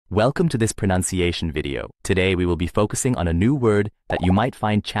Welcome to this pronunciation video. Today we will be focusing on a new word that you might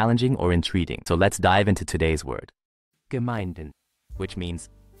find challenging or intriguing. So let's dive into today's word. Gemeinden, which means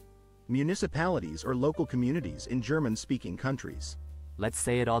municipalities or local communities in German-speaking countries. Let's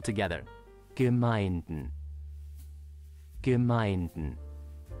say it all together. Gemeinden. Gemeinden.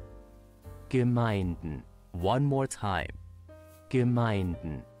 Gemeinden. One more time.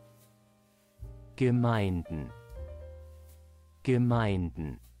 Gemeinden. Gemeinden.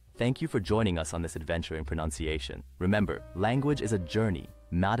 Gemeinden. Thank you for joining us on this adventure in pronunciation. Remember, language is a journey,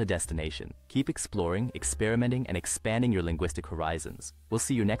 not a destination. Keep exploring, experimenting, and expanding your linguistic horizons. We'll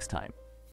see you next time.